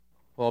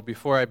Well,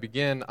 before I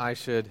begin, I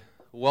should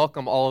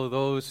welcome all of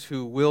those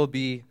who will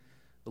be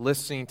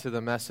listening to the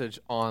message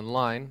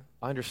online.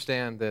 I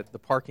understand that the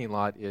parking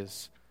lot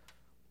is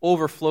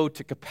overflowed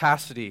to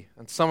capacity,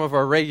 and some of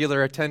our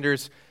regular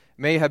attenders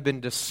may have been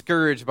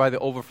discouraged by the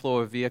overflow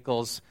of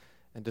vehicles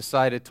and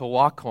decided to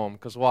walk home,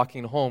 because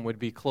walking home would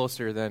be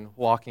closer than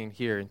walking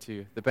here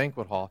into the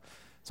banquet hall.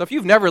 So if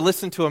you've never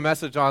listened to a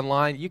message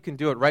online, you can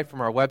do it right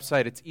from our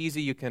website. It's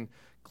easy. You can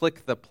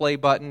click the play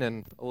button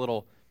and a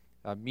little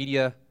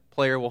media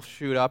player will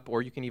shoot up,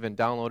 or you can even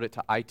download it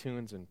to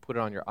iTunes and put it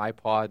on your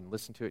iPod and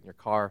listen to it in your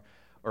car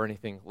or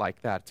anything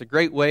like that. It's a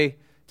great way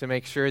to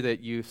make sure that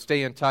you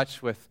stay in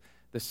touch with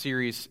the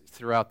series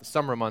throughout the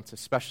summer months,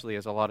 especially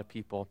as a lot of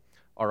people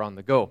are on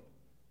the go.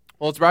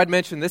 Well, as Brad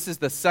mentioned, this is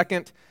the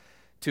second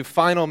to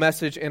final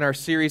message in our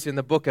series in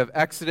the book of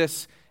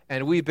Exodus,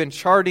 and we've been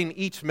charting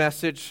each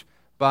message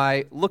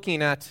by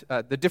looking at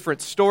the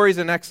different stories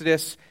in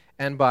Exodus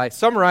and by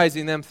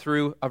summarizing them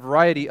through a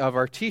variety of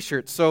our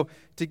t-shirts. So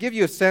to give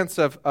you a sense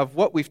of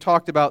what we've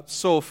talked about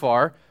so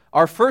far,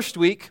 our first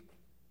week,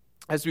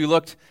 as we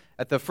looked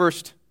at the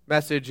first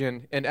message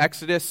in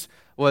Exodus,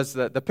 was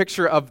the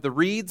picture of the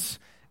reeds,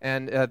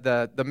 and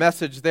the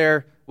message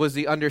there was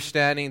the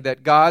understanding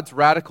that God's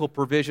radical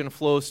provision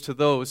flows to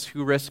those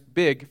who risk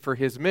big for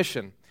his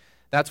mission.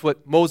 That's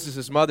what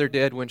Moses' mother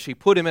did when she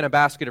put him in a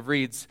basket of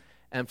reeds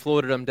and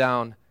floated him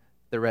down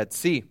the Red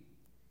Sea.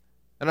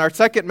 And our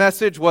second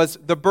message was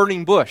the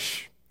burning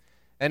bush.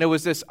 And it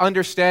was this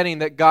understanding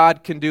that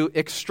God can do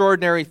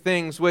extraordinary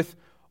things with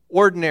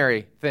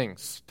ordinary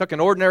things. Took an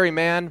ordinary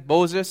man,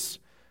 Moses,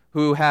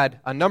 who had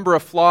a number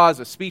of flaws,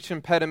 a speech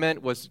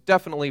impediment, was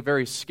definitely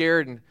very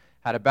scared and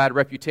had a bad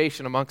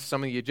reputation amongst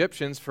some of the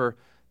Egyptians for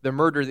the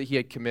murder that he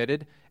had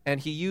committed. And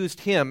he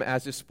used him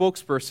as his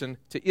spokesperson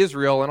to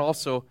Israel and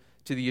also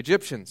to the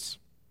Egyptians.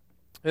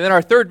 And then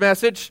our third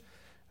message,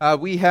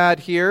 we had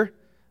here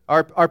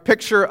our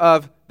picture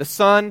of the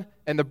sun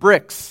and the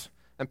bricks.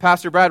 And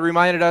Pastor Brad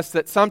reminded us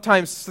that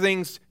sometimes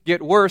things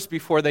get worse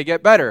before they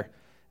get better.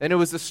 And it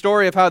was the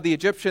story of how the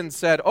Egyptians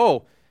said,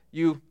 "Oh,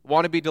 you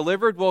want to be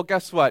delivered? Well,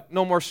 guess what?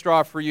 No more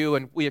straw for you,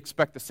 and we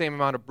expect the same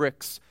amount of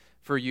bricks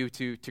for you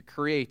to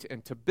create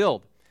and to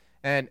build."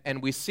 And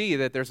we see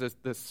that there's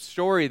this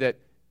story that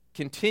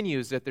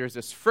continues, that there's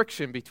this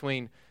friction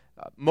between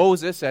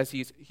Moses as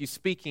he's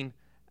speaking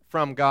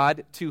from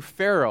God to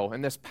Pharaoh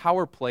and this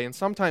power play. And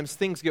sometimes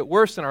things get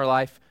worse in our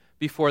life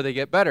before they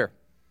get better.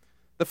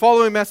 The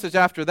following message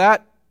after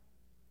that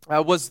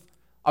was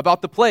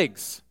about the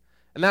plagues.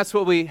 And that's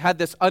what we had,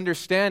 this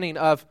understanding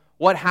of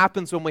what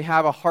happens when we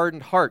have a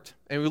hardened heart.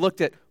 And we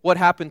looked at what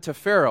happened to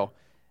Pharaoh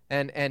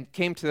and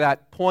came to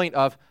that point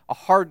of a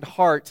hardened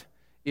heart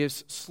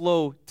is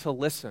slow to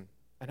listen.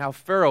 And how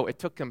Pharaoh, it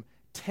took him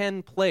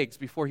 10 plagues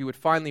before he would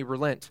finally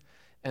relent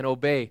and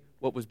obey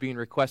what was being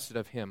requested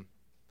of him.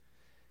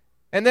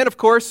 And then, of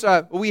course,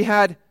 we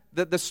had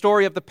the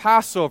story of the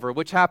Passover,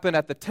 which happened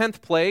at the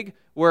 10th plague,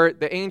 where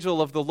the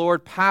angel of the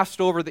Lord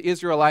passed over the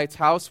Israelites'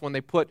 house when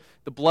they put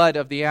the blood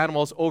of the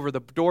animals over the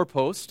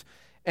doorpost.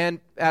 And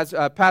as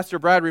Pastor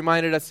Brad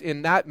reminded us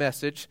in that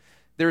message,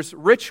 there's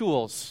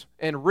rituals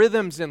and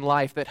rhythms in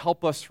life that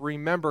help us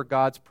remember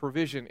God's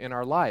provision in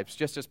our lives.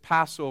 Just as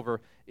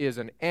Passover is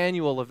an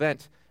annual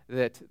event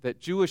that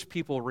Jewish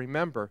people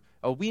remember,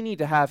 we need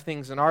to have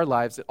things in our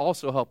lives that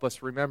also help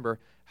us remember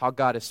how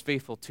God is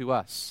faithful to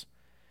us.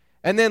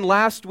 And then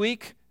last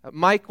week,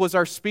 Mike was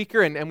our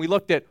speaker, and we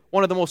looked at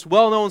one of the most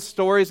well-known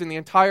stories in the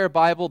entire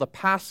Bible, the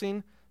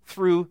passing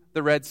through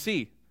the Red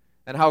Sea,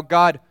 and how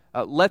God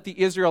let the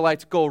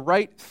Israelites go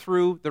right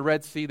through the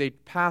Red Sea. They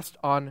passed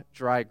on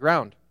dry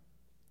ground.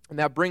 And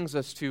that brings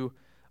us to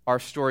our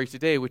story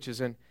today, which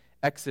is in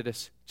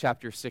Exodus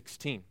chapter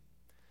 16.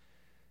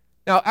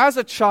 Now, as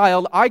a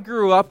child, I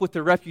grew up with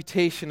the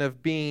reputation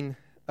of being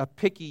a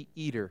picky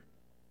eater.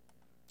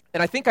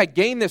 And I think I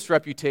gained this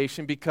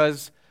reputation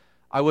because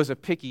I was a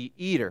picky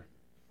eater.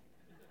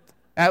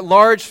 At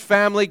large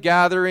family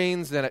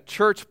gatherings and at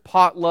church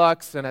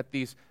potlucks and at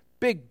these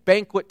big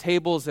banquet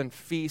tables and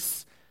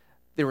feasts,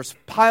 there was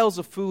piles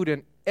of food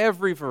in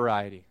every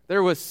variety.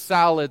 There was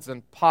salads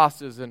and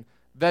pastas and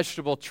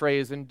vegetable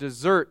trays and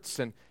desserts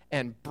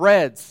and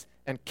breads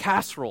and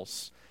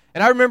casseroles.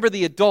 And I remember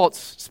the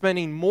adults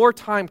spending more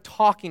time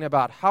talking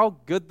about how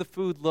good the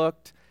food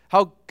looked,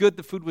 how good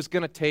the food was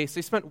going to taste.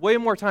 They spent way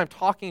more time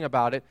talking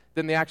about it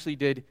than they actually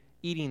did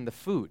eating the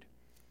food.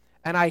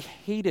 And I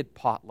hated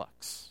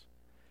potlucks.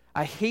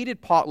 I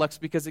hated potlucks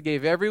because it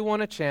gave everyone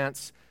a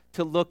chance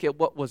to look at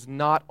what was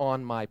not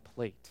on my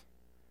plate.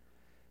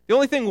 The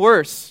only thing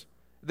worse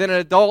than an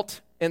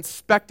adult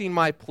inspecting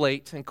my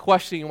plate and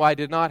questioning why I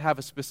did not have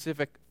a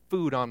specific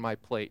food on my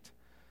plate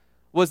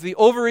was the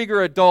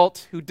overeager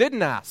adult who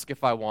didn't ask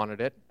if I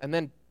wanted it and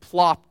then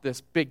plopped this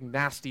big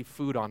nasty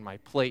food on my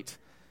plate.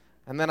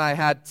 And then I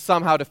had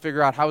somehow to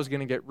figure out how I was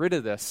going to get rid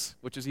of this,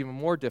 which is even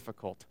more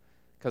difficult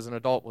because an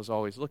adult was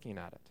always looking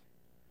at it.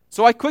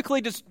 So I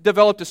quickly just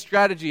developed a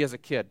strategy as a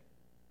kid.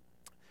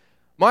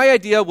 My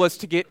idea was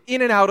to get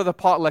in and out of the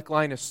potluck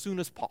line as soon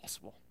as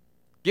possible.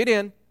 Get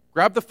in,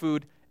 grab the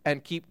food,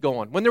 and keep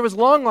going. When there was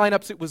long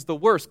lineups, it was the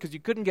worst because you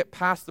couldn't get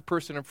past the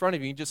person in front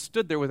of you. You just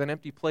stood there with an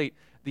empty plate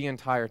the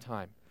entire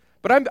time.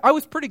 But I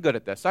was pretty good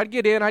at this. I'd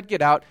get in, I'd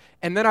get out,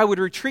 and then I would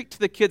retreat to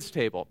the kids'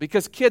 table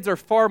because kids are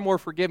far more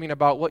forgiving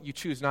about what you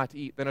choose not to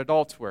eat than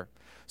adults were.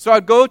 So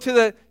I'd go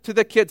to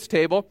the kids'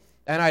 table,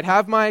 and I'd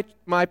have my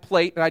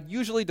plate, and I'd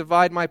usually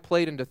divide my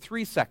plate into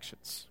 3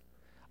 sections.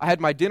 I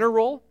had my dinner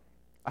roll,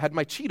 I had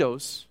my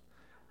Cheetos,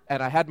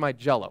 and I had my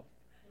Jell-O.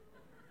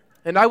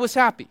 And I was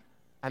happy,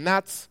 and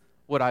that's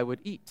what I would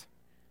eat.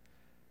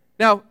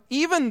 Now,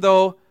 even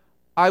though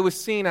I was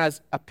seen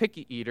as a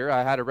picky eater,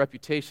 I had a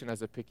reputation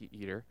as a picky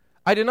eater,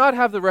 I did not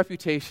have the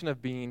reputation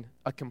of being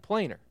a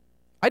complainer.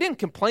 I didn't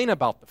complain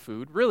about the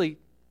food, really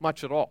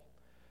much at all.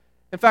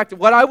 In fact,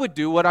 what I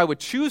would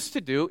choose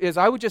to do, is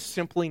I would just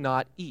simply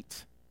not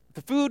eat. If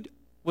the food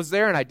was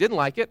there and I didn't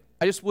like it,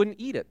 I just wouldn't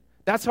eat it.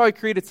 That's how I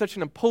created such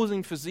an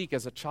imposing physique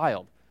as a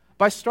child,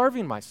 by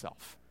starving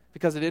myself,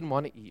 because I didn't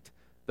want to eat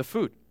the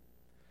food.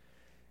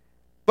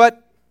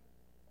 But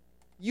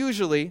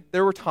usually,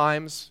 there were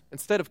times,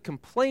 instead of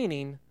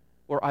complaining,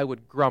 where I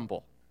would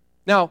grumble.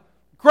 Now,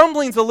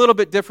 grumbling's a little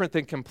bit different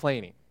than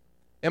complaining.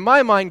 In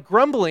my mind,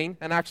 grumbling,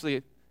 and actually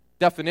a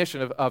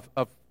definition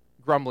of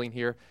grumbling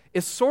here,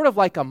 is sort of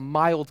like a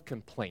mild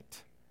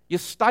complaint. You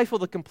stifle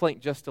the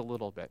complaint just a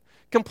little bit.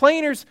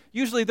 Complainers,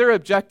 usually their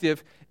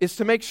objective is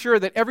to make sure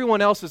that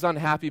everyone else is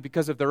unhappy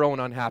because of their own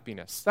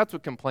unhappiness. That's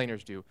what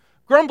complainers do.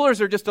 Grumblers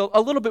are just a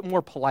little bit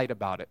more polite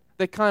about it.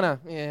 They kind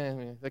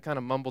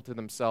of mumble to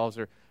themselves,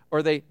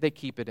 or they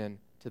keep it in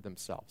to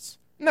themselves.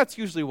 And that's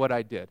usually what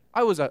I did.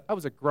 I was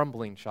a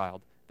grumbling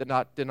child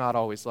that did not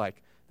always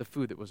like the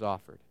food that was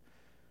offered.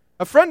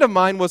 A friend of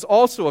mine was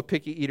also a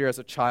picky eater as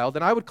a child,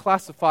 and I would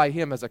classify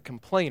him as a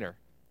complainer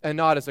and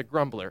not as a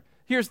grumbler.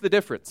 Here's the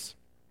difference.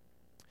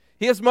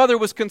 His mother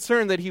was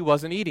concerned that he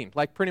wasn't eating,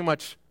 like pretty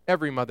much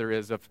every mother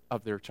is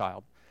of their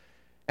child.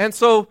 And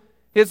so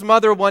his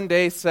mother one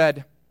day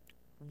said,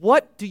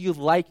 "What do you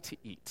like to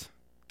eat?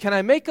 Can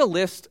I make a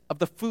list of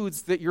the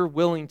foods that you're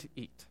willing to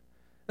eat?"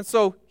 And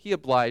so he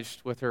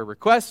obliged with her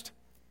request,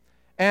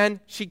 and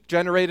she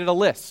generated a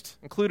list.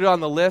 Included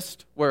on the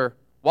list were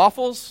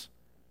waffles,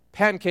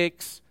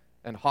 pancakes,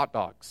 and hot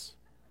dogs.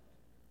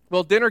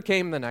 Well, dinner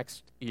came the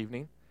next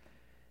evening,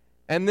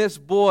 and this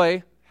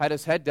boy had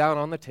his head down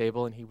on the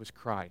table, and he was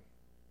crying.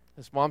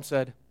 His mom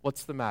said,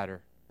 "What's the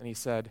matter?" And he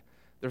said,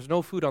 "There's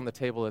no food on the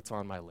table that's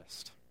on my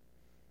list."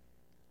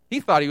 He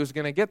thought he was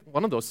going to get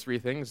one of those 3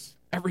 things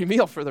every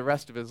meal for the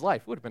rest of his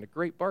life. It would have been a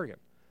great bargain.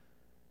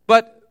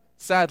 But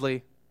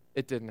sadly,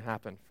 it didn't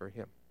happen for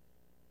him.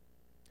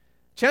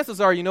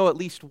 Chances are you know at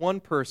least one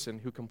person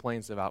who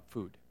complains about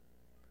food.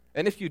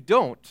 And if you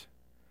don't,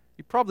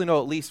 you probably know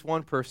at least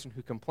one person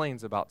who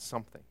complains about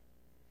something.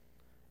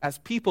 As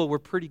people, we're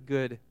pretty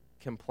good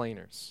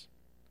complainers.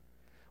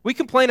 We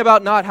complain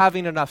about not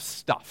having enough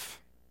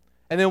stuff.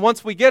 And then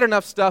once we get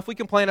enough stuff, we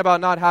complain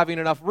about not having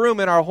enough room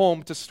in our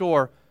home to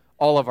store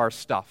all of our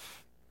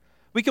stuff.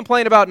 We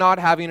complain about not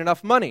having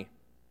enough money.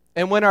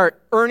 And when our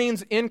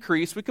earnings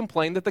increase, we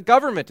complain that the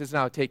government is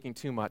now taking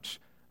too much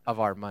of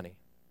our money.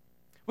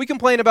 We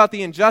complain about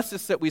the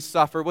injustice that we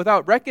suffer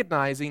without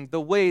recognizing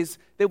the ways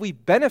that we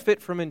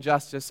benefit from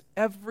injustice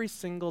every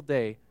single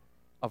day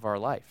of our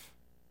life.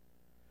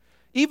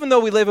 Even though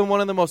we live in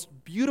one of the most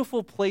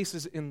beautiful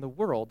places in the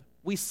world,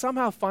 we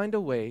somehow find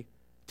a way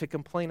to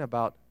complain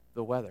about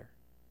the weather.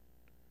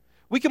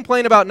 We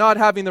complain about not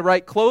having the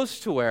right clothes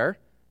to wear,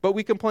 but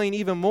we complain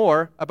even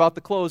more about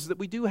the clothes that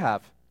we do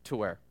have to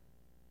wear.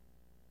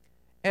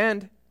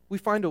 And we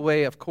find a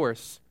way, of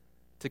course,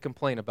 to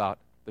complain about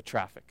the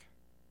traffic.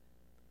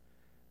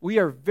 We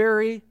are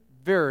very,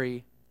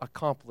 very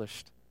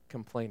accomplished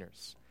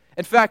complainers.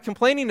 In fact,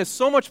 complaining is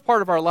so much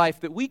part of our life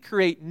that we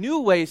create new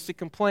ways to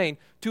complain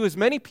to as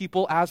many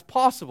people as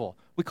possible.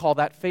 We call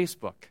that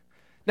Facebook.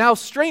 Now,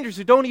 strangers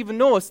who don't even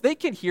know us, they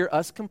can hear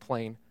us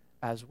complain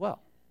as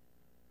well.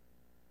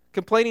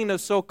 Complaining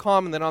is so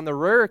common that on the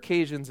rare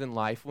occasions in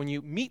life, when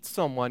you meet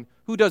someone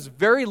who does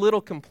very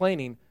little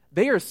complaining,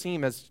 they are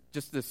seen as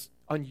just this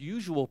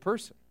unusual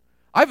person.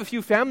 I have a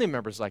few family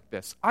members like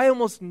this. I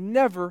almost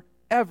never,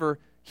 ever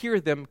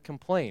hear them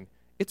complain.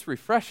 It's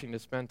refreshing to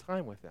spend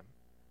time with them.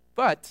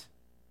 But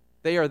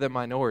they are the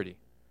minority.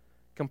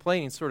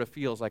 Complaining sort of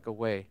feels like a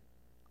way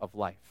of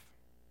life.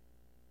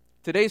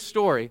 Today's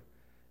story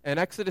in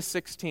Exodus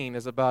 16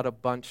 is about a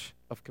bunch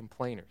of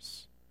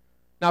complainers.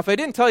 Now, if I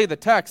didn't tell you the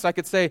text, I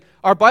could say,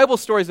 our Bible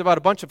story is about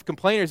a bunch of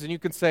complainers, and you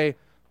could say,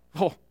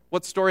 oh,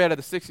 what story out of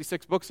the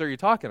 66 books are you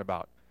talking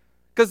about?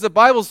 Because the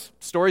Bible's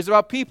story is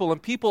about people, and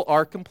people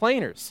are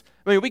complainers.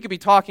 I mean, we could be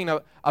talking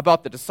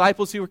about the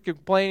disciples who were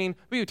complaining.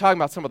 We could be talking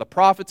about some of the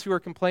prophets who were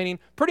complaining.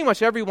 Pretty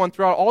much everyone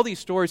throughout all these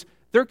stories,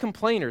 they're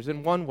complainers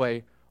in one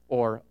way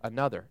or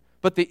another.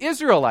 But the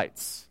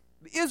Israelites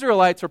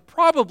are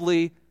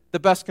probably the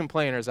best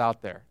complainers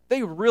out there.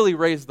 They really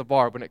raise the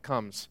bar when it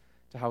comes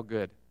to how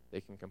good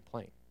they can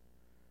complain.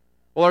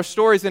 Well, our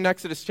story's in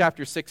Exodus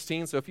chapter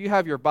 16, so if you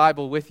have your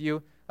Bible with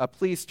you,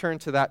 please turn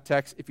to that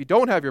text. If you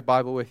don't have your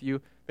Bible with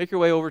you, make your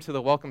way over to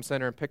the Welcome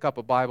Center and pick up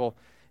a Bible.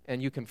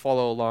 and you can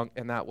follow along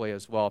in that way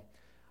as well.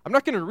 I'm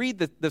not going to read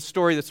the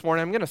story this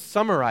morning. I'm going to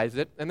summarize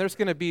it, and there's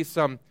going to be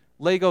some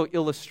Lego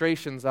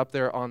illustrations up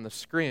there on the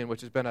screen,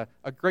 which has been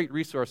a great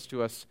resource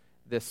to us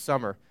this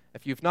summer.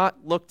 If you've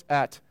not looked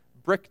at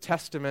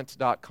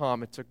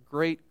bricktestament.com, it's a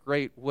great,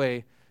 great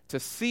way to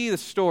see the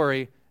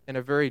story in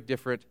a very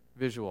different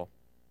visual.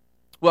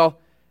 Well,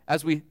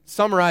 as we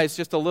summarize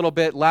just a little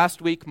bit,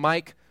 last week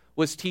Mike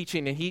was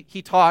teaching, and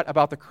he taught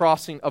about the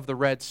crossing of the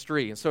Red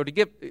Sea. And so to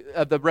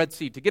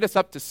get us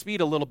up to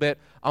speed a little bit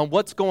on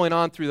what's going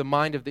on through the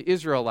mind of the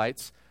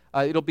Israelites,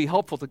 it'll be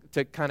helpful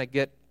to kind of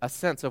get a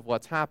sense of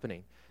what's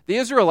happening. The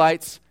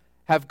Israelites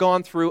have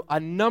gone through a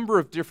number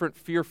of different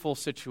fearful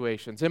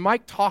situations, and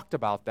Mike talked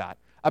about that,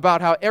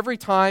 about how every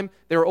time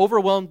they're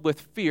overwhelmed with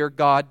fear,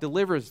 God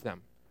delivers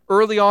them.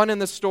 Early on in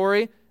the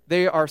story,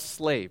 they are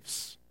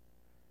slaves,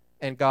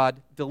 and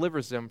God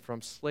delivers them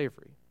from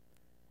slavery.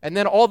 And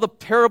then all the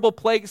terrible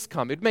plagues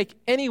come. It'd make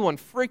anyone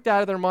freaked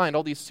out of their mind,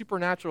 all these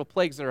supernatural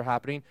plagues that are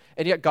happening,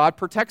 and yet God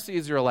protects the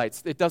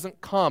Israelites. It doesn't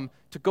come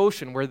to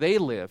Goshen where they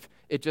live.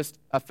 It just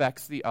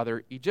affects the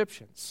other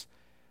Egyptians.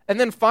 And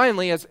then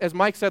finally, as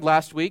Mike said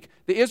last week,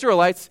 the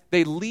Israelites,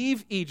 they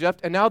leave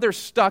Egypt, and now they're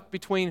stuck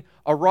between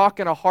a rock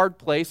and a hard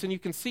place, and you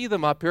can see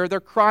them up here.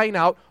 They're crying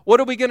out, what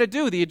are we going to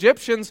do? The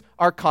Egyptians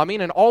are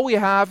coming, and all we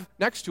have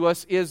next to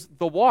us is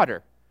the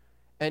water.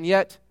 And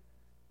yet,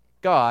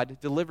 God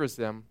delivers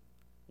them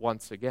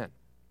once again.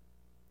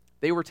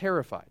 They were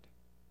terrified,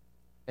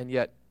 and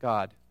yet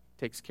God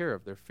takes care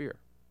of their fear.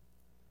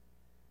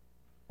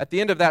 At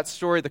the end of that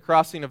story, the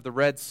crossing of the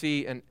Red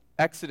Sea, in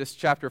Exodus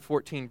chapter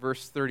 14,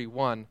 verse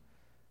 31,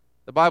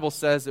 the Bible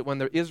says that when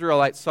the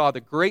Israelites saw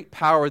the great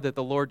power that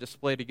the Lord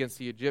displayed against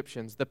the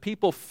Egyptians, the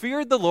people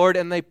feared the Lord,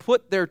 and they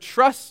put their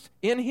trust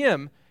in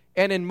him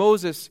and in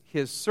Moses,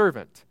 his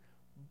servant.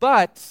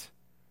 But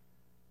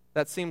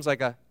that seems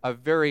like a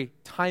very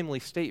timely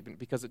statement,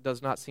 because it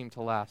does not seem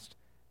to last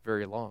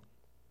very long.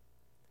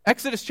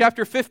 Exodus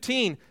chapter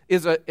 15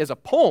 is a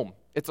poem.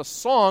 It's a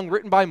song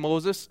written by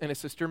Moses and his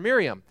sister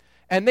Miriam.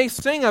 And they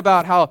sing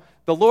about how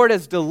the Lord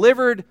has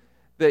delivered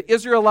the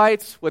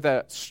Israelites with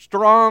a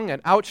strong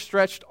and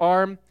outstretched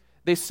arm.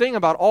 They sing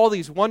about all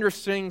these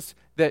wondrous things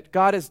that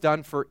God has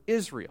done for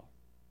Israel.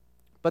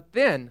 But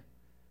then,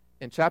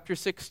 in chapter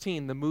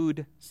 16, the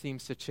mood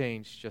seems to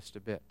change just a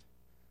bit.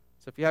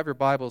 So if you have your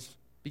Bibles,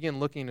 begin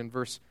looking in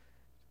verse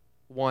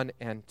 1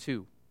 and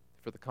 2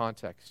 for the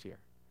context here.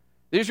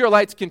 The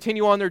Israelites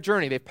continue on their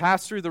journey. They've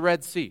passed through the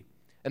Red Sea.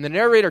 And the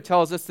narrator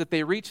tells us that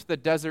they reach the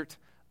desert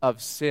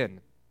of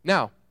Sin.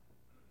 Now,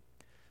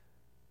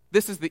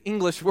 this is the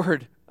English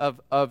word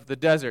of the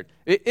desert.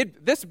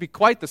 This would be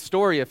quite the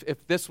story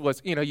if this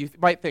was, you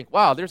might think,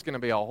 wow, there's going to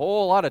be a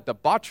whole lot of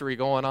debauchery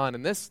going on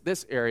in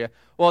this area.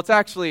 Well,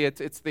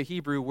 it's the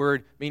Hebrew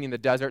word meaning the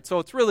desert, so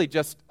it's really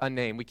just a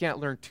name. We can't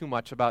learn too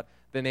much about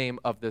the name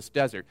of this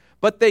desert.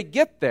 But they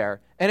get there,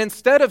 and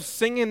instead of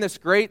singing this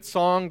great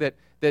song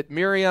that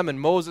Miriam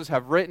and Moses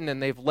have written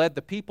and they've led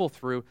the people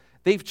through,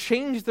 they've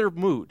changed their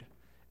mood.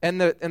 And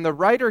the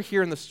writer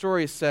here in the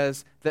story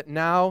says that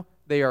now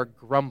they are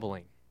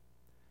grumbling.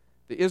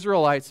 The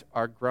Israelites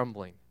are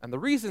grumbling. And the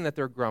reason that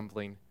they're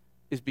grumbling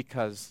is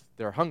because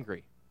they're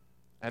hungry.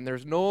 And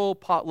there's no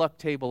potluck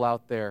table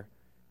out there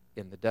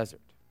in the desert.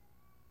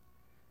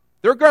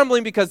 They're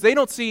grumbling because they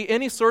don't see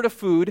any sort of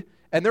food,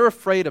 and they're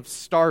afraid of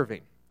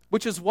starving,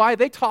 which is why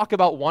they talk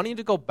about wanting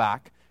to go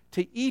back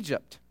to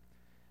Egypt.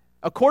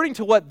 According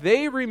to what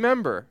they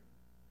remember,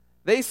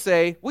 they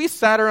say, we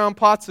sat around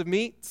pots of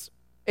meats,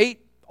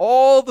 ate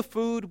all the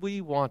food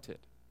we wanted.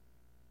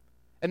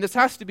 And this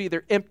has to be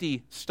their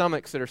empty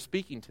stomachs that are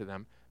speaking to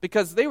them,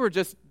 because they were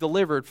just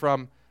delivered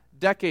from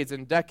decades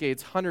and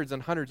decades, hundreds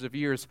and hundreds of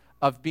years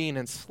of being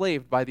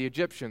enslaved by the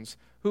Egyptians,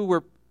 who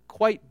were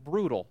quite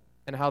brutal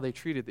in how they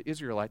treated the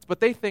Israelites. But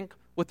they think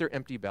with their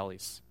empty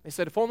bellies. They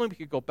said, if only we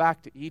could go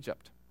back to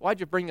Egypt. Why'd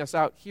you bring us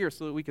out here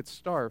so that we could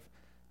starve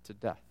to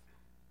death?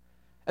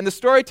 And the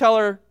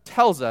storyteller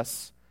tells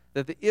us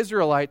that the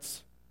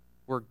Israelites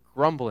were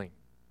grumbling,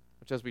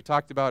 which, as we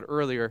talked about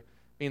earlier,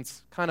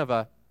 means kind of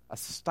a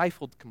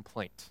stifled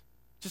complaint,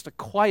 just a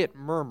quiet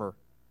murmur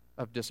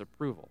of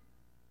disapproval.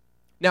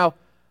 Now,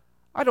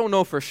 I don't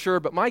know for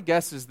sure, but my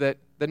guess is that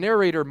the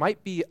narrator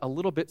might be a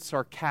little bit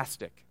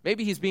sarcastic.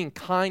 Maybe he's being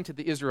kind to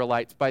the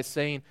Israelites by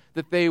saying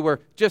that they were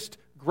just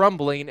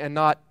grumbling and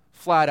not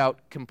flat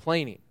out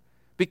complaining.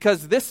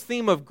 Because this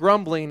theme of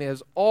grumbling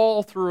is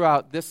all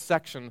throughout this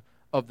section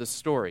of the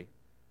story.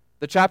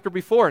 The chapter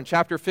before, in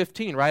chapter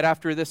 15, right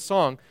after this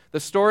song, the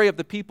story of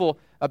the people,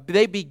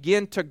 they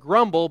begin to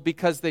grumble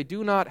because they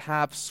do not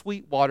have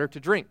sweet water to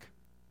drink.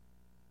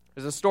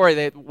 There's a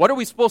story, what are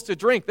we supposed to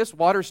drink? This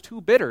water's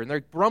too bitter, and they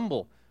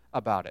grumble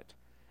about it.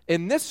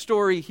 In this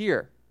story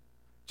here,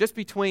 just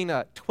between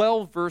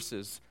 12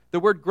 verses, the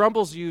word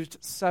grumble's used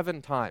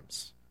 7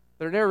 times.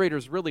 The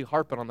narrator's really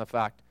harping on the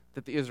fact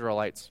that the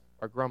Israelites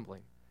are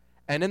grumbling.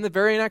 And in the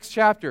very next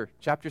chapter,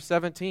 chapter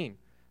 17,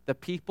 the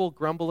people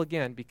grumble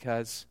again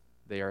because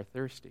they are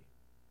thirsty.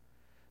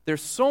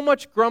 There's so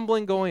much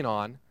grumbling going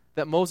on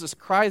that Moses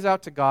cries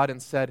out to God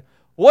and said,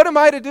 What am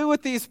I to do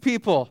with these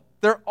people?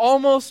 They're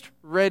almost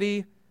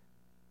ready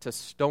to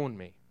stone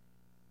me.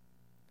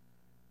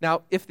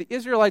 Now, if the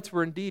Israelites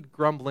were indeed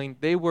grumbling,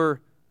 they were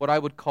what I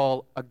would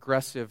call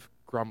aggressive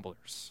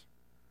grumblers.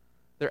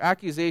 Their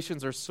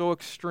accusations are so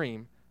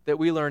extreme that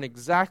we learn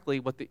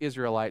exactly what the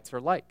Israelites are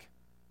like.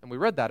 And we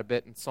read that a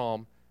bit in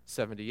Psalm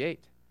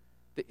 78.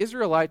 The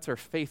Israelites are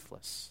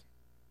faithless.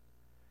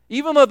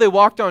 Even though they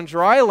walked on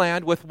dry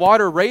land with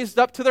water raised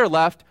up to their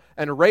left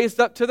and raised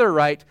up to their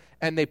right,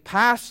 and they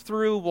passed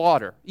through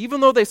water,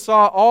 even though they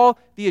saw all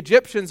the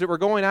Egyptians that were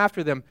going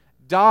after them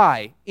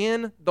die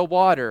in the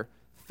water,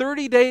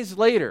 30 days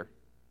later,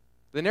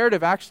 the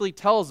narrative actually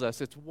tells us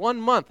it's 1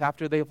 month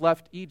after they've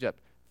left Egypt.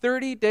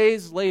 30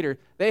 days later,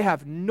 they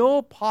have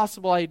no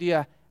possible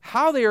idea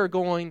how they are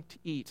going to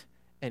eat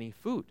any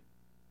food.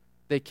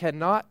 They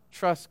cannot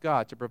trust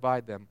God to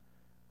provide them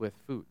with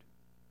food.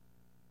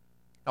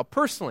 Now,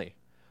 personally,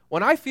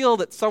 when I feel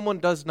that someone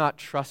does not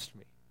trust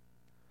me,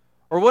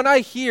 or when I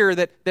hear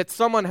that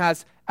someone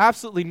has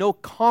absolutely no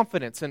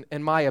confidence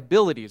in my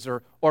abilities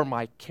or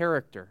my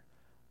character,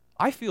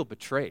 I feel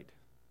betrayed.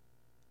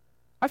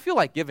 I feel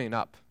like giving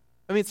up.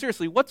 I mean,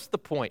 seriously, what's the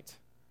point?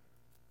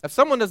 If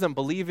someone doesn't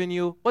believe in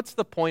you, what's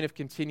the point of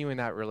continuing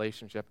that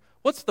relationship?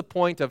 What's the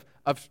point of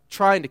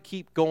trying to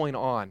keep going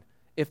on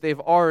if they've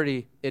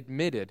already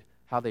admitted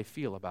how they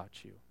feel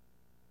about you?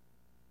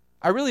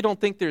 I really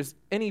don't think there's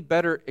any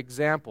better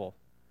example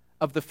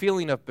of the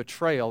feeling of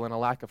betrayal and a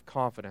lack of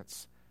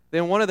confidence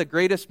than one of the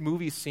greatest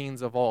movie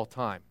scenes of all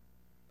time.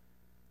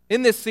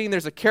 In this scene,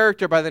 there's a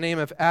character by the name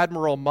of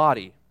Admiral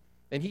Mahdi,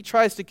 and he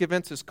tries to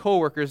convince his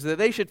coworkers that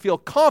they should feel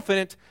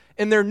confident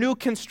in their new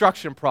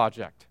construction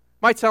project.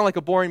 Might sound like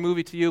a boring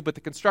movie to you, but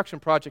the construction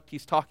project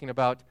he's talking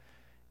about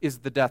is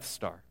the Death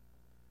Star.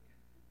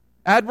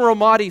 Admiral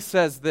Mahdi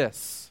says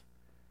this: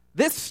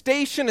 "This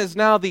station is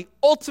now the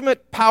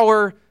ultimate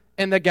power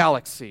in the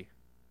galaxy.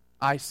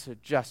 I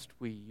suggest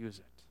we use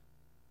it."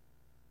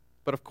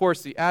 But of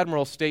course, the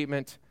Admiral's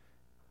statement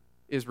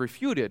is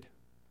refuted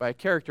by a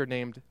character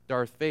named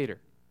Darth Vader.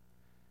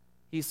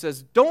 He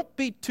says, "Don't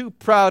be too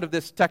proud of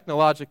this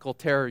technological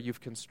terror you've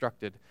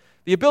constructed.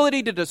 The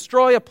ability to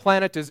destroy a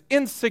planet is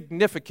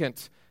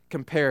insignificant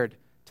compared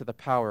to the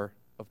power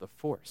of the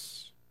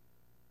Force."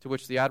 To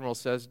which the Admiral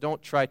says,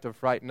 "Don't try to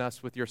frighten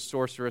us with your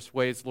sorcerous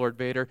ways, Lord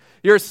Vader.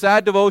 Your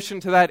sad devotion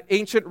to that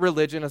ancient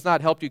religion has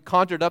not helped you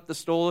conjured up the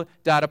stolen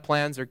data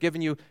plans or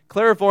given you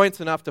clairvoyance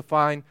enough to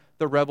find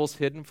the rebels'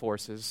 hidden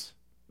forces."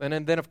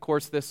 And then, of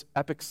course, this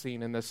epic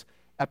scene in this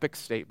epic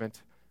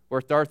statement where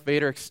Darth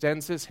Vader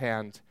extends his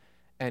hand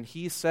and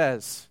he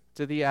says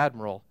to the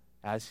Admiral,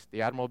 as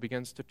the Admiral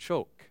begins to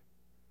choke,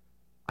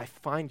 "I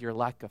find your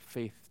lack of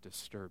faith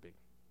disturbing."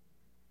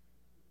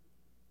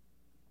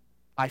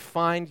 I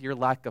find your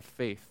lack of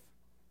faith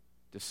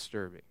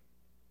disturbing.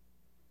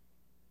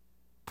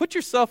 Put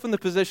yourself in the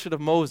position of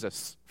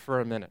Moses for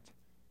a minute.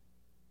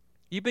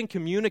 You've been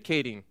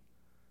communicating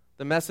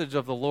the message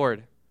of the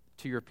Lord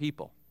to your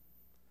people.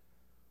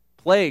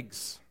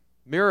 Plagues,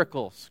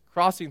 miracles,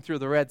 crossing through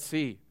the Red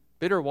Sea,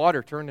 bitter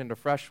water turned into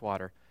fresh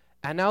water.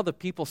 And now the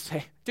people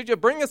say, "Did you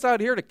bring us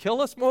out here to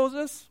kill us,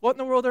 Moses? What in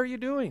the world are you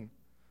doing?"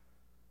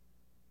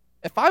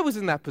 If I was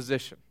in that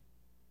position,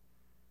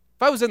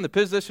 if I was in the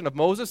position of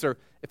Moses, or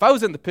if I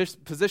was in the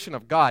position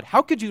of God,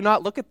 how could you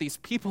not look at these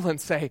people and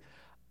say,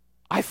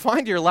 "I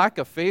find your lack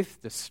of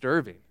faith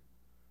disturbing"?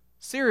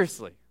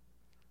 Seriously,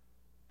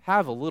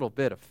 have a little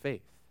bit of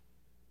faith.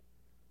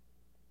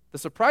 The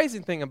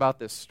surprising thing about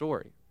this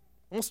story,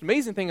 the most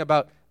amazing thing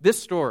about this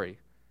story,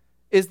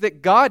 is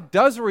that God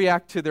does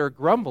react to their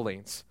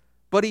grumblings,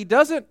 but he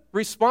doesn't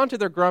respond to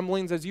their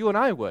grumblings as you and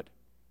I would.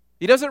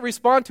 He doesn't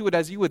respond to it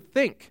as you would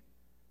think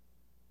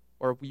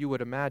or you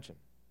would imagine.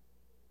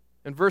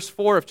 In verse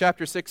 4 of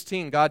chapter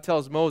 16, God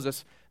tells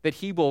Moses that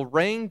he will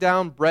rain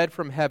down bread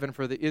from heaven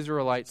for the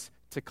Israelites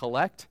to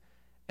collect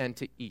and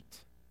to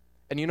eat.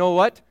 And you know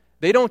what?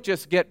 They don't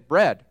just get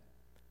bread.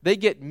 They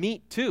get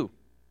meat too.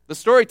 The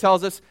story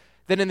tells us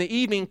that in the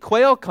evening,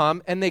 quail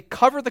come and they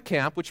cover the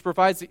camp, which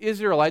provides the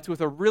Israelites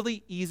with a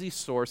really easy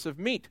source of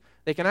meat.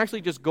 They can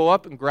actually just go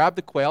up and grab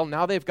the quail.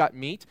 Now they've got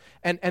meat,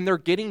 and they're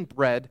getting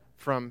bread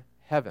from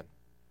heaven.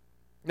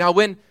 Now,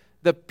 when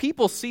the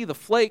people see the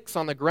flakes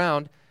on the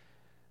ground,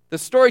 the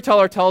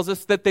storyteller tells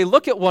us that they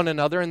look at one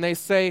another and they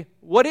say,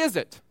 "What is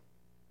it?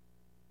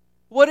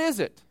 What is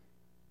it?"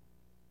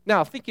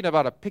 Now, thinking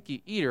about a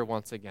picky eater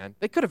once again,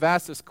 they could have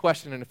asked this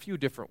question in a few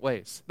different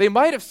ways. They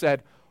might have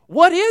said,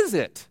 "What is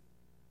it?"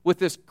 with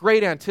this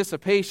great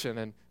anticipation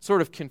and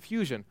sort of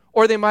confusion.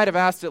 Or they might have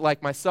asked it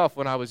like myself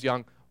when I was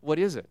young, "What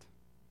is it?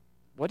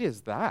 What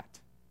is that?"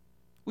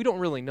 We don't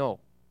really know.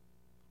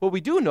 What we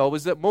do know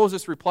is that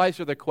Moses replies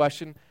to their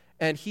question,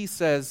 and he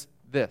says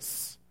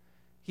this.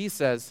 He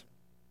says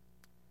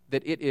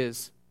that it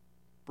is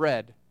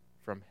bread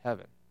from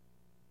heaven.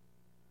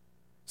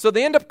 So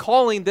they end up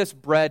calling this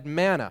bread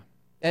manna.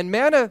 And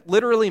manna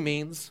literally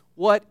means,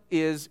 "What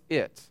is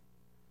it?"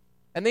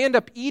 And they end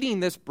up eating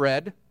this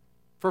bread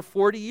for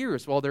 40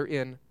 years while they're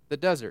in the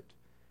desert.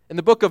 In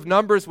the book of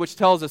Numbers, which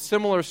tells a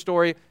similar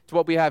story to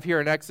what we have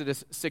here in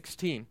Exodus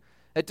 16,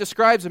 it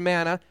describes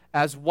manna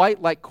as white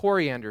like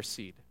coriander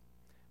seed.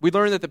 We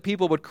learn that the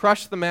people would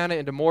crush the manna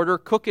into mortar,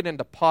 cook it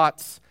into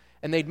pots,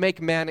 and they'd make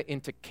manna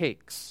into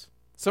cakes.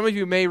 Some of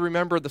you may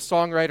remember the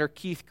songwriter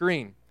Keith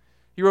Green.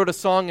 He wrote a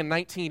song in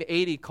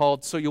 1980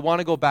 called "So You Want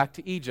to Go Back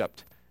to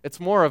Egypt."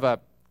 It's more of a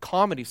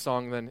comedy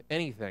song than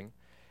anything.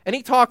 And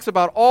he talks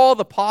about all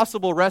the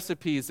possible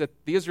recipes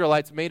that the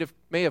Israelites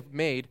may have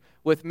made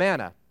with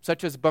manna,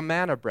 such as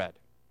Bamanna Bread,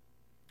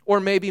 or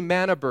maybe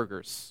manna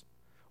burgers,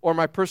 or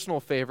my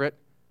personal favorite,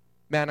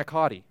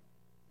 manicotti.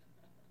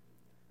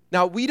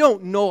 Now, we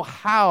don't know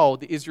how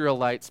the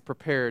Israelites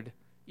prepared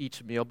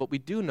each meal, but we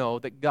do know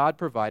that God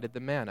provided the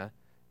manna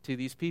to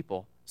these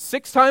people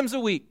 6 times a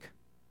week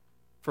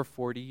for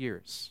 40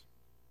 years,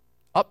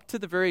 up to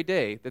the very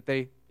day that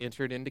they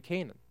entered into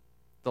Canaan,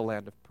 the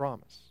land of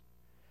promise.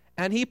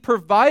 And he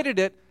provided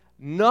it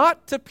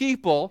not to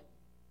people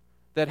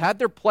that had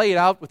their plate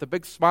out with a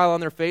big smile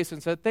on their face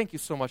and said, "Thank you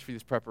so much for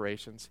these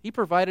preparations." He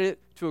provided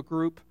it to a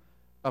group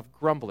of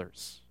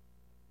grumblers.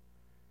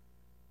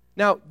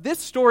 Now, this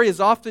story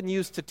is often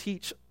used to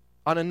teach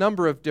on a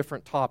number of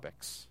different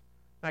topics.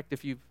 In fact,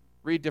 if you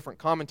read different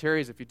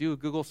commentaries, if you do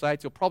Google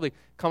sites, you'll probably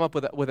come up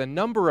with a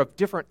number of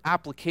different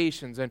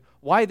applications and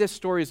why this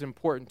story is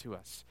important to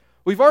us.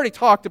 We've already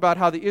talked about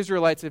how the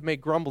Israelites have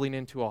made grumbling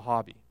into a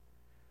hobby.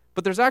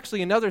 But there's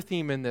actually another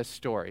theme in this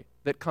story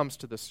that comes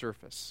to the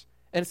surface,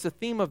 and it's the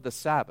theme of the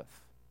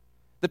Sabbath.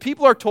 The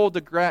people are told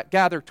to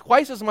gather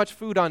twice as much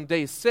food on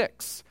day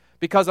 6,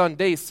 because on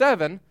day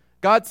 7,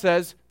 God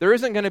says there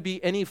isn't going to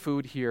be any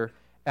food here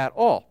at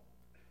all.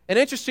 And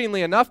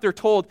interestingly enough, they're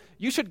told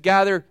you should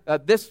gather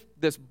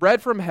this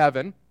bread from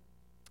heaven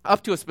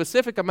up to a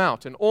specific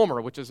amount, an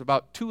omer, which is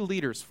about 2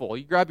 liters full.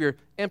 You grab your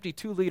empty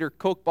 2-liter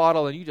Coke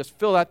bottle and you just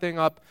fill that thing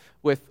up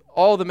with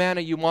all the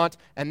manna you want,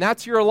 and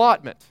that's your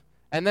allotment.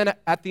 And then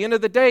at the end of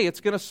the day, it's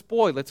going to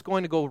spoil. It's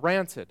going to go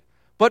rancid.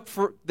 But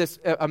for this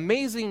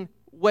amazing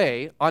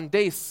way, on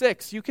day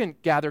 6, you can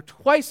gather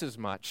twice as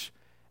much,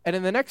 and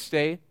in the next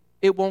day,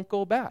 it won't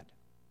go bad.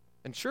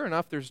 And sure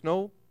enough, there's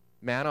no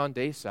manna on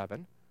day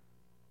 7,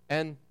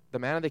 and the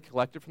manna they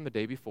collected from the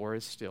day before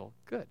is still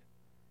good.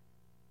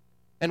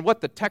 And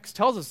what the text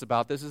tells us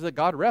about this is that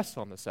God rests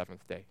on the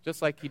 7th day,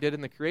 just like he did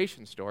in the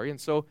creation story,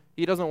 and so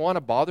he doesn't want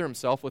to bother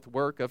himself with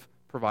work of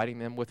providing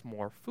them with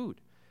more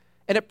food.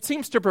 And it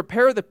seems to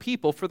prepare the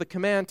people for the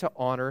command to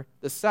honor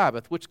the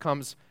Sabbath, which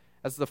comes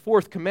as the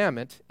 4th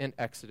commandment in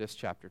Exodus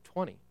chapter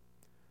 20.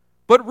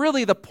 But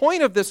really, the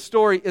point of this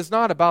story is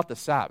not about the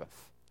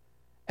Sabbath.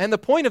 And the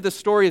point of this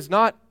story is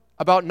not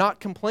about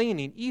not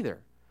complaining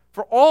either.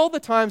 For all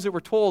the times that we're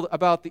told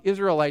about the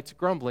Israelites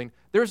grumbling,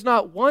 there's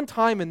not one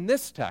time in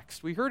this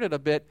text, we heard it a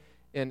bit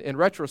in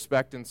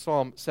retrospect in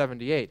Psalm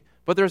 78,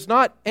 but there's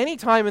not any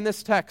time in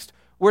this text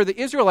where the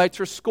Israelites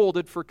are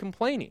scolded for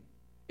complaining.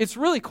 It's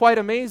really quite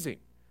amazing.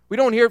 We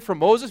don't hear it from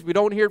Moses. We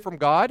don't hear it from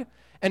God.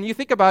 And you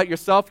think about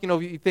yourself,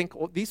 you think,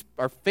 well, these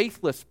are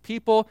faithless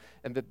people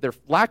and that their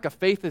lack of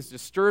faith is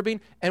disturbing.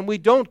 And we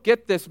don't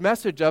get this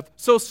message of,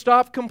 so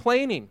stop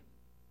complaining.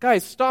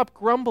 Guys, stop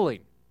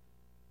grumbling.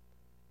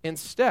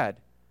 Instead,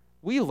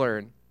 we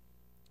learn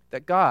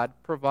that God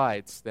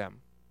provides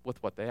them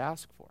with what they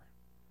ask for.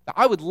 Now,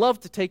 I would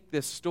love to take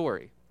this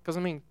story, because,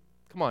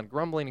 come on,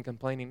 grumbling and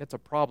complaining, it's a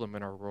problem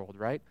in our world,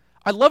 right?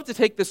 I'd love to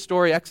take this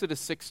story, Exodus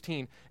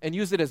 16, and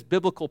use it as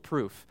biblical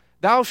proof.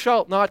 Thou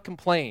shalt not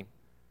complain,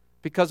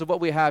 because of what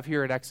we have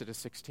here in Exodus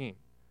 16.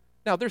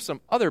 Now, there's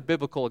some other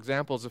biblical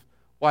examples of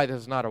why this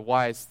is not a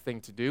wise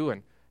thing to do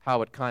and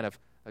how it kind of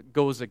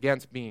goes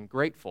against being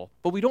grateful.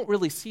 But we don't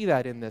really see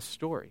that in this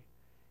story.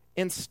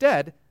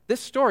 Instead, this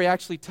story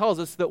actually tells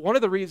us that one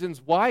of the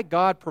reasons why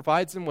God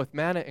provides them with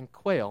manna and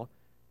quail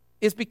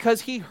is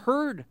because he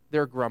heard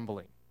their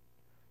grumbling.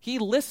 He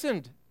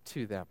listened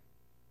to them.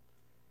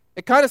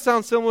 It kind of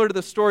sounds similar to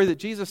the story that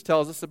Jesus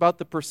tells us about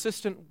the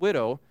persistent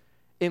widow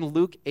in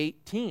Luke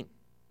 18.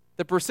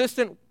 The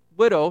persistent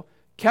widow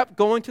kept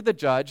going to the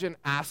judge and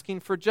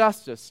asking for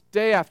justice,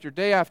 day after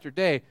day after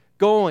day,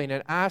 going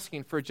and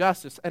asking for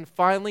justice, and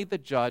finally the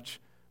judge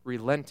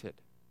relented.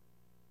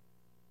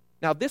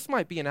 Now, this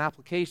might be an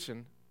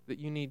application that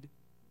you need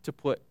to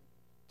put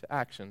to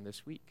action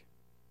this week.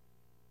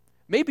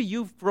 Maybe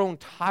you've grown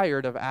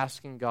tired of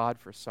asking God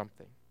for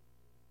something.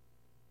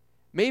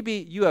 Maybe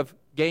you have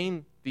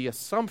gained the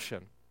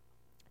assumption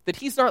that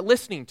he's not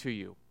listening to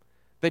you,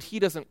 that he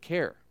doesn't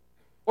care,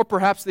 or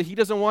perhaps that he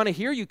doesn't want to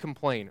hear you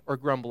complain or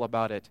grumble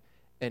about it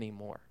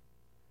anymore.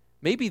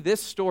 Maybe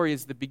this story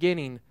is the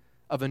beginning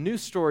of a new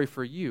story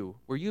for you,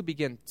 where you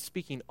begin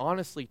speaking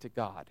honestly to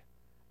God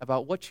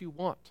about what you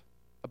want,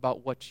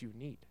 about what you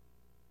need.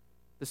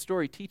 The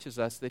story teaches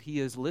us that he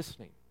is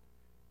listening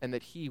and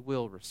that he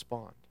will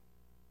respond.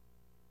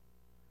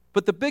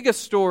 But the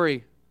biggest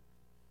story,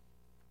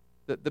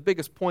 the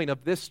biggest point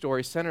of this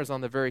story centers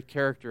on the very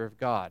character of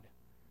God,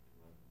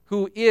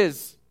 who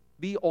is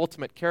the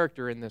ultimate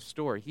character in this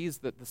story. He's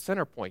the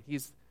center point.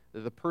 He's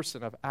the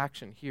person of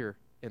action here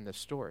in this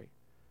story.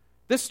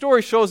 This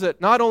story shows that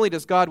not only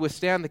does God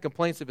withstand the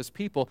complaints of his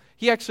people,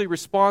 he actually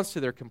responds to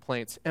their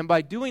complaints. And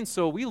by doing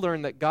so, we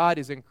learn that God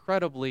is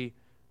incredibly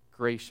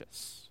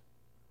gracious.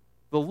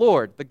 The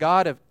Lord, the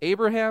God of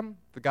Abraham,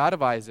 the God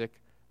of Isaac,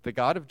 the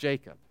God of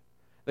Jacob,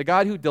 the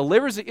God who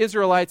delivers the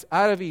Israelites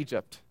out of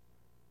Egypt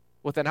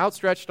with an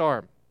outstretched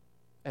arm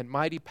and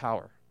mighty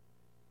power,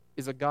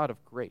 is a God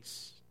of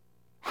grace.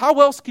 How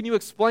else can you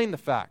explain the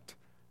fact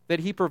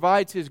that he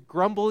provides his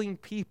grumbling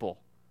people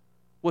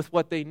with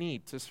what they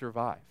need to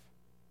survive?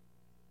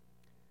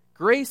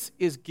 Grace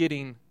is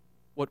getting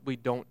what we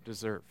don't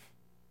deserve.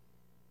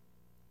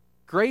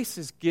 Grace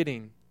is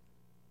getting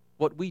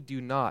what we do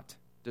not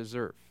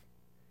deserve.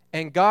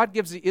 And God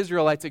gives the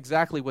Israelites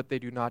exactly what they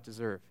do not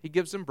deserve. He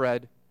gives them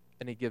bread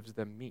and he gives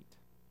them meat.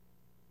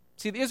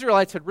 See, the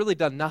Israelites had really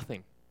done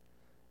nothing.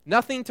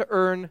 Nothing to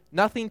earn,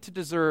 nothing to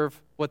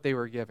deserve what they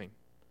were giving.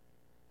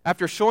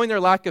 After showing their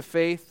lack of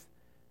faith,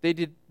 they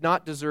did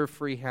not deserve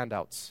free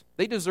handouts.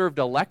 They deserved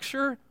a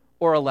lecture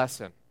or a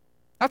lesson.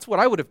 That's what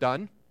I would have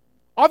done.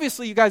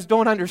 Obviously, you guys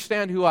don't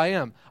understand who I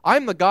am.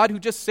 I'm the God who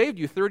just saved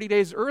you 30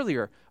 days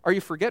earlier. Are you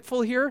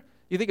forgetful here?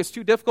 You think it's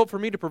too difficult for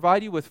me to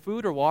provide you with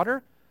food or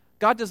water?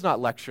 God does not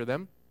lecture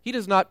them. He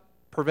does not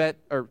prevent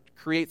or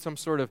create some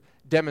sort of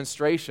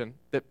demonstration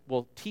that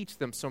will teach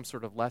them some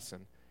sort of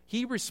lesson.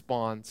 He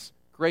responds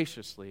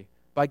graciously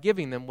by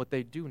giving them what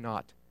they do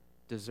not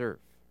deserve.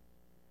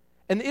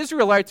 And the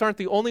Israelites aren't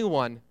the only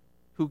one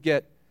who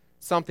get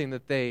something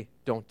that they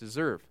don't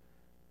deserve.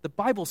 The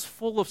Bible's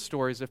full of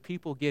stories of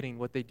people getting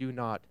what they do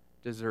not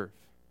deserve.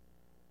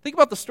 Think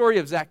about the story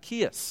of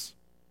Zacchaeus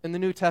in the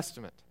New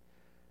Testament.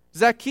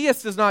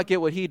 Zacchaeus does not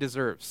get what he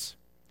deserves.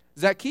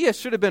 Zacchaeus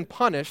should have been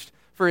punished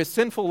for his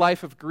sinful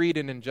life of greed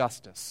and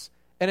injustice.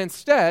 And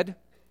instead,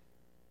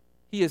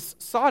 he is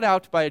sought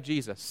out by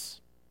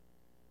Jesus.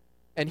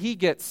 And he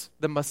gets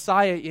the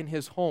Messiah in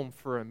his home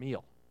for a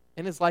meal.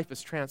 And his life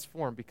is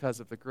transformed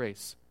because of the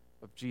grace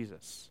of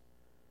Jesus.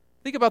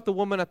 Think about the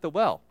woman at the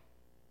well.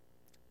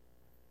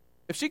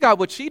 If she got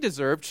what she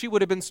deserved, she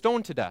would have been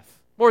stoned to death.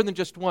 More than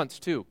just once,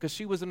 too, because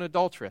she was an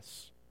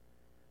adulteress.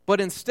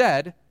 But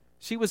instead,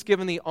 she was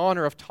given the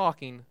honor of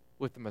talking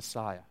with the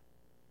Messiah.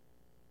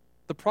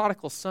 The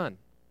prodigal son,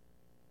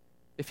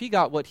 if he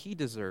got what he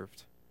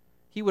deserved,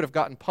 he would have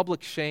gotten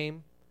public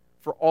shame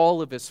for all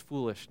of his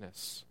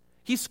foolishness.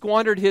 He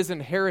squandered his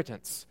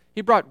inheritance. He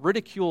brought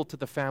ridicule to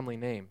the family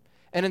name.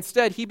 And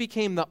instead, he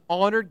became the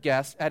honored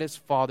guest at his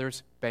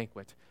father's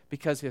banquet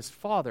because his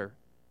father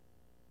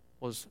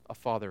was a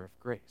father of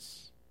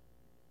grace.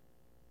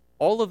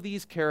 All of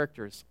these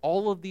characters,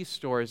 all of these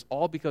stories,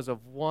 all because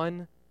of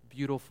one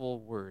beautiful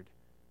word,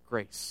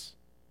 grace.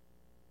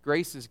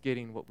 Grace is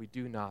getting what we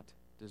do not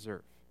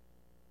deserve.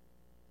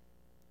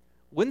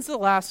 When's the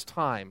last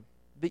time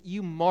that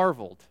you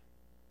marveled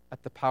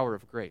at the power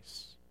of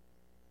grace?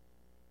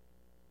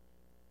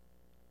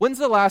 When's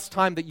the last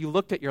time that you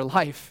looked at your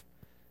life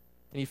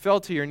and you fell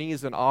to your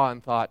knees in awe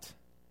and thought,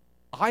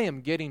 I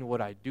am getting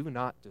what I do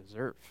not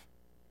deserve?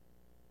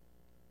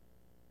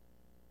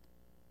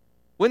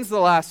 When's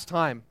the last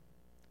time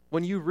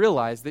when you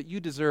realized that you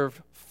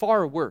deserve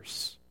far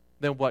worse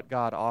than what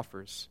God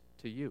offers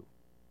to you?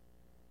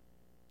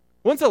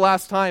 When's the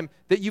last time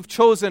that you've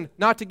chosen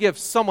not to give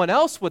someone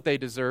else what they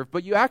deserve,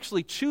 but you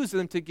actually choose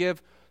them to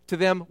give to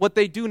them what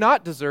they do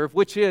not deserve,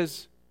 which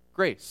is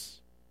grace?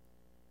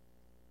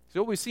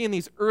 So what we see in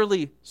these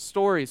early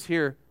stories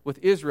here with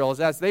Israel is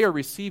as they are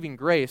receiving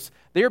grace,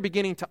 they are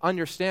beginning to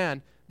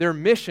understand their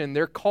mission,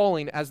 their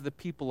calling as the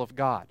people of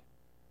God,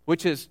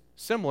 which is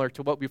similar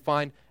to what we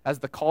find as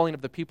the calling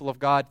of the people of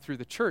God through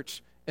the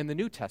church in the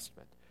New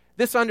Testament.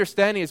 This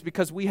understanding is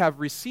because we have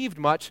received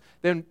much,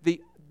 then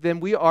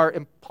we are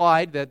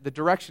implied that the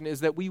direction is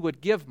that we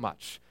would give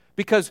much.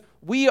 Because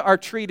we are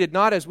treated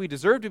not as we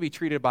deserve to be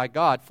treated by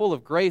God, full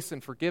of grace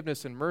and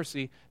forgiveness and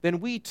mercy,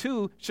 then we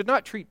too should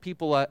not treat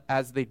people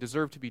as they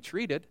deserve to be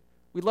treated.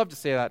 We love to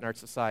say that in our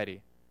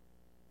society.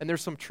 And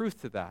there's some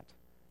truth to that.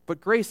 But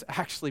grace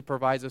actually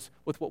provides us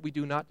with what we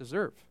do not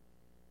deserve.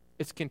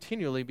 It's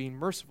continually being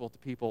merciful to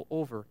people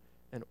over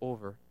and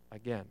over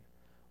again.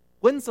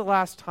 When's the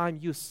last time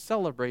you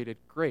celebrated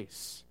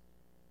grace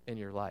in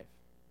your life?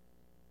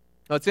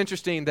 Now, it's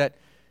interesting that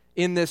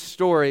in this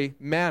story,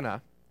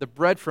 manna, the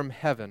bread from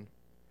heaven,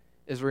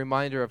 is a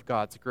reminder of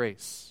God's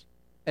grace.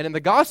 And in the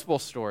gospel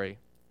story,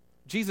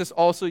 Jesus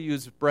also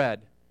used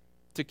bread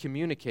to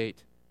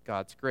communicate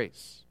God's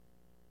grace.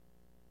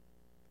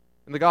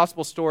 In the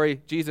gospel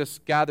story, Jesus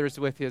gathers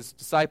with his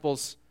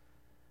disciples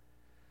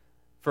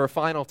for a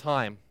final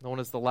time, known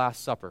as the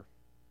Last Supper.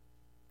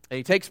 And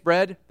he takes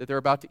bread that they're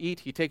about to eat,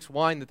 he takes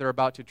wine that they're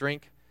about to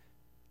drink,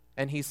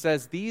 and he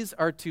says, these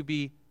are to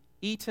be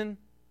eaten,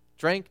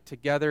 drank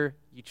together.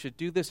 You should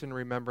do this in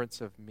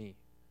remembrance of me.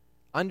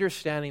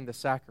 Understanding the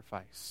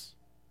sacrifice,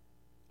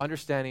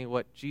 understanding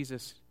what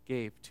Jesus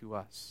gave to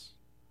us.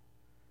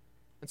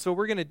 And so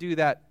we're going to do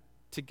that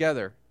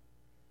together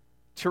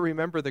to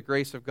remember the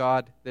grace of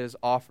God that is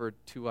offered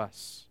to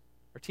us.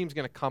 Our team's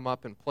going to come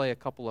up and play a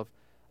couple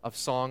of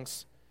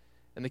songs,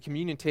 and the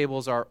communion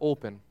tables are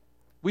open.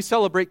 We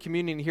celebrate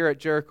communion here at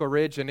Jericho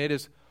Ridge, and it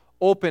is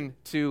open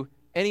to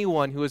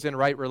anyone who is in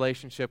right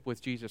relationship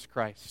with Jesus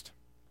Christ.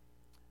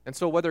 And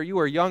so whether you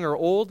are young or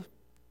old,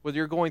 whether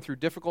you're going through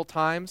difficult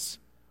times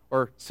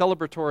or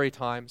celebratory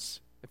times,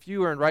 if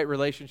you are in right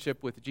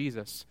relationship with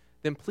Jesus,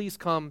 then please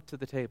come to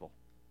the table.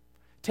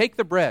 Take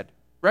the bread.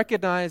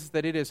 Recognize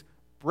that it is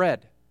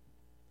bread,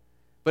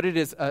 but it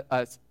is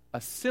a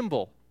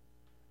symbol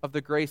of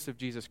the grace of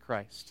Jesus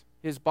Christ.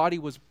 His body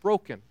was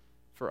broken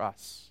for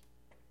us.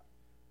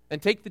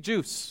 And take the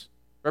juice,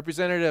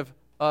 representative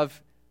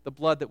of the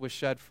blood that was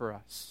shed for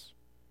us.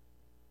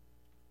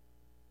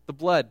 The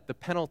blood, the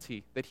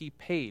penalty that he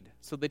paid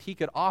so that he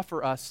could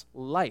offer us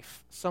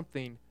life,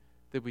 something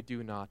that we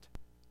do not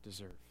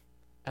deserve.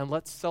 And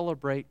let's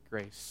celebrate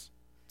grace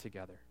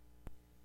together.